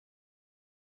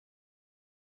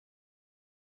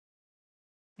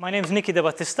My name is Nicky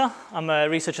Battista. I'm a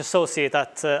research associate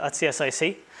at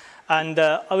CSIC, and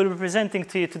I will be presenting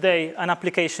to you today an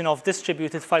application of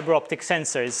distributed fiber optic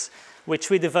sensors, which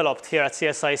we developed here at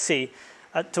CSIC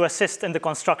to assist in the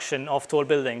construction of tall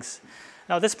buildings.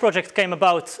 Now, this project came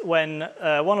about when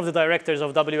one of the directors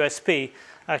of WSP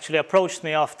actually approached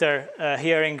me after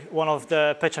hearing one of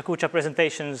the Pechakucha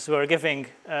presentations we were giving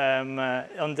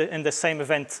in the same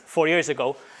event 4 years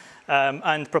ago.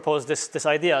 And proposed this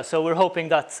idea. So we're hoping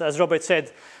that, as Robert said,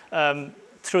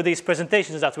 through these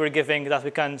presentations that we're giving, that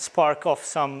we can spark off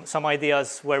some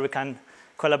ideas where we can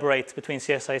collaborate between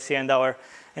CSIC and our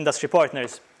industry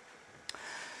partners.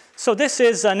 So this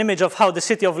is an image of how the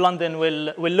City of London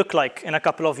will look like in a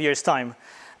couple of years' time.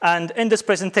 And in this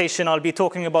presentation, I'll be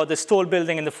talking about this tall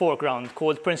building in the foreground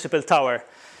called Principal Tower.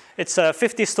 It's a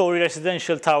 50-story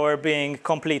residential tower being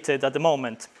completed at the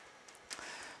moment.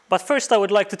 But first, I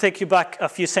would like to take you back a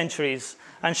few centuries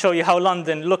and show you how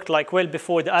London looked like well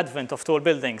before the advent of tall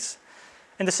buildings.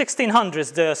 In the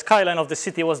 1600s, the skyline of the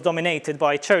city was dominated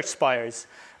by church spires.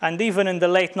 And even in the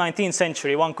late 19th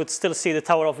century, one could still see the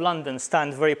Tower of London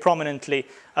stand very prominently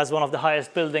as one of the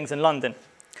highest buildings in London.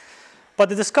 But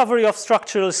the discovery of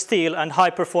structural steel and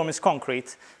high-performance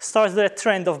concrete started a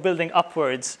trend of building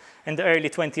upwards in the early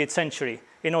 20th century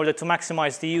in order to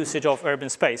maximize the usage of urban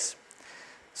space.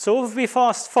 So if we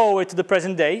fast forward to the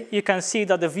present day, you can see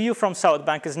that the view from South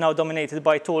Bank is now dominated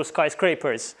by tall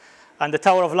skyscrapers, and the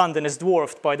Tower of London is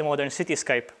dwarfed by the modern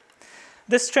cityscape.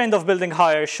 This trend of building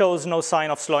higher shows no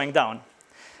sign of slowing down.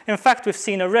 In fact, we've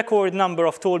seen a record number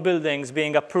of tall buildings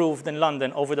being approved in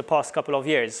London over the past couple of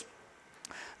years.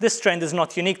 This trend is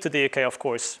not unique to the UK, of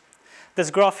course. This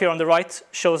graph here on the right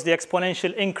shows the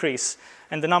exponential increase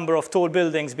in the number of tall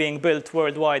buildings being built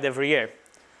worldwide every year.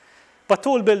 But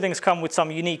tall buildings come with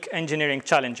some unique engineering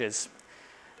challenges.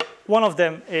 One of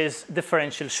them is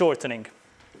differential shortening.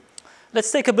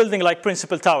 Let's take a building like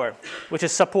Principal Tower, which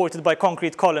is supported by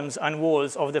concrete columns and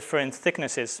walls of different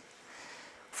thicknesses.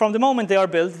 From the moment they are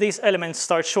built, these elements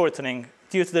start shortening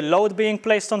due to the load being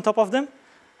placed on top of them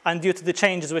and due to the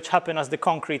changes which happen as the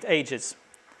concrete ages.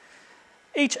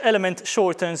 Each element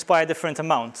shortens by a different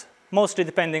amount, mostly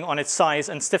depending on its size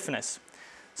and stiffness.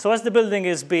 So as the building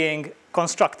is being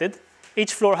constructed,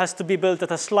 each floor has to be built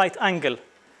at a slight angle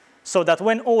so that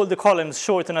when all the columns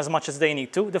shorten as much as they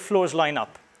need to, the floors line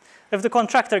up. If the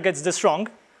contractor gets this wrong,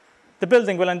 the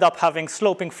building will end up having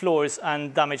sloping floors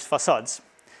and damaged facades.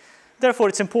 Therefore,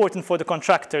 it's important for the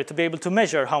contractor to be able to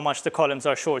measure how much the columns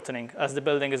are shortening as the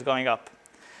building is going up.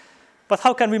 But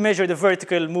how can we measure the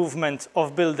vertical movement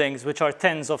of buildings which are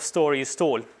tens of stories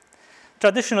tall?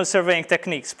 Traditional surveying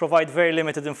techniques provide very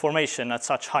limited information at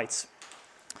such heights.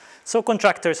 So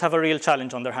contractors have a real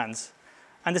challenge on their hands,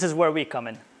 and this is where we come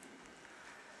in.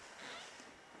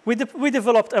 We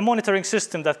developed a monitoring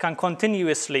system that can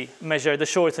continuously measure the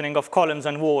shortening of columns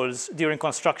and walls during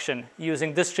construction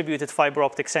using distributed fiber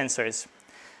optic sensors.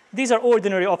 These are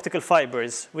ordinary optical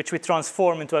fibers, which we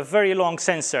transform into a very long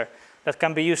sensor that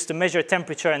can be used to measure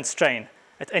temperature and strain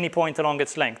at any point along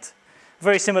its length,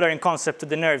 very similar in concept to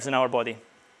the nerves in our body.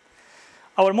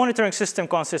 Our monitoring system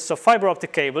consists of fiber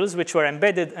optic cables, which were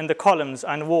embedded in the columns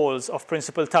and walls of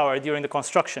Principal Tower during the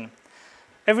construction.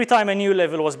 Every time a new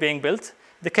level was being built,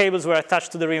 the cables were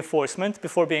attached to the reinforcement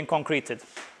before being concreted.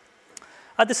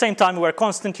 At the same time, we were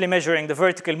constantly measuring the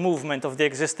vertical movement of the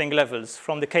existing levels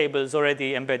from the cables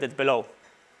already embedded below.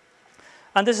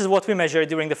 And this is what we measured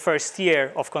during the first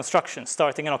year of construction,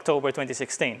 starting in October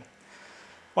 2016.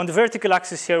 On the vertical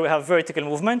axis here, we have vertical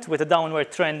movement with a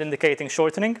downward trend indicating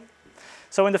shortening.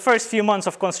 So in the first few months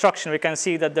of construction, we can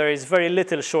see that there is very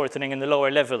little shortening in the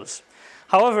lower levels.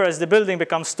 However, as the building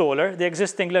becomes taller, the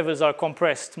existing levels are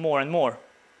compressed more and more.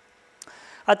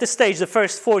 At this stage, the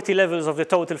first 40 levels of the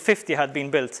total 50 had been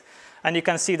built. And you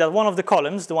can see that one of the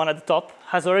columns, the one at the top,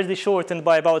 has already shortened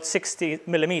by about 60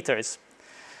 millimeters.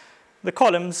 The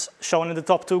columns, shown in the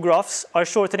top two graphs, are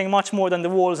shortening much more than the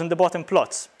walls in the bottom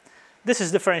plots. This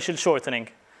is differential shortening.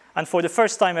 And for the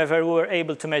first time ever, we were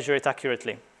able to measure it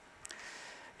accurately.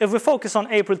 If we focus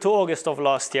on April to August of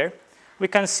last year, we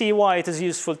can see why it is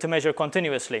useful to measure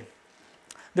continuously.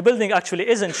 The building actually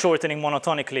isn't shortening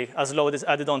monotonically as load is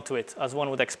added onto it, as one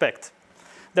would expect.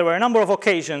 There were a number of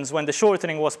occasions when the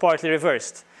shortening was partly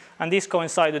reversed, and these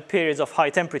coincide with periods of high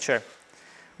temperature,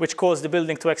 which caused the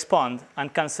building to expand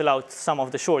and cancel out some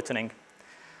of the shortening.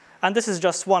 And this is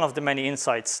just one of the many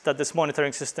insights that this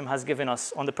monitoring system has given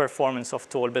us on the performance of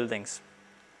tall buildings.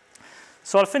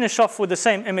 So I'll finish off with the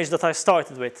same image that I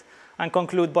started with and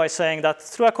conclude by saying that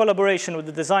through a collaboration with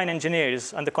the design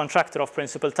engineers and the contractor of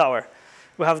Principal Tower,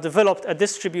 we have developed a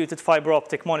distributed fiber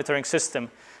optic monitoring system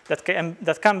that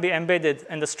can be embedded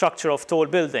in the structure of tall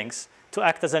buildings to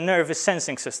act as a nervous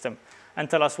sensing system and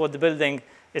tell us what the building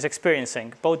is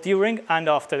experiencing, both during and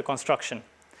after the construction.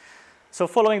 So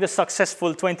following the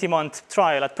successful 20-month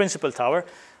trial at Principal Tower,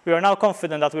 we are now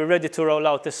confident that we're ready to roll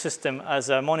out this system as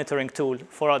a monitoring tool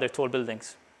for other tall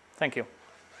buildings. Thank you.